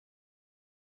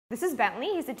This is Bentley.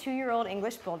 He's a 2-year-old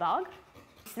English Bulldog.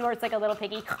 Snorts like a little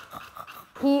piggy.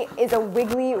 He is a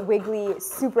wiggly,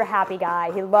 super happy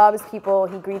guy. He loves people.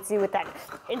 He greets you with that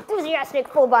enthusiastic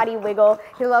full body wiggle.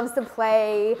 He loves to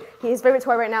play. His favorite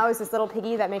toy right now is this little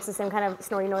piggy that makes the same kind of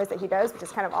snorty noise that he does, which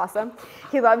is kind of awesome.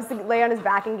 He loves to lay on his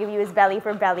back and give you his belly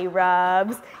for belly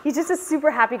rubs. He's just a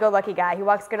super happy-go-lucky guy. He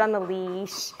walks good on the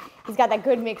leash. He's got that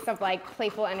good mix of like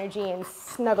playful energy and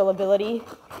snuggle ability.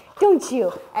 Don't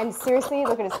you? And seriously,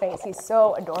 look at his face. He's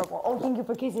so adorable. Oh, thank you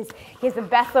for kisses. He has the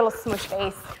best little smush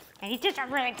face. And he's just a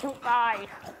really cute guy.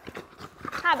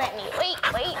 How about me?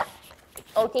 Wait.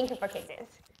 Oh, thank you for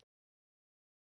kisses.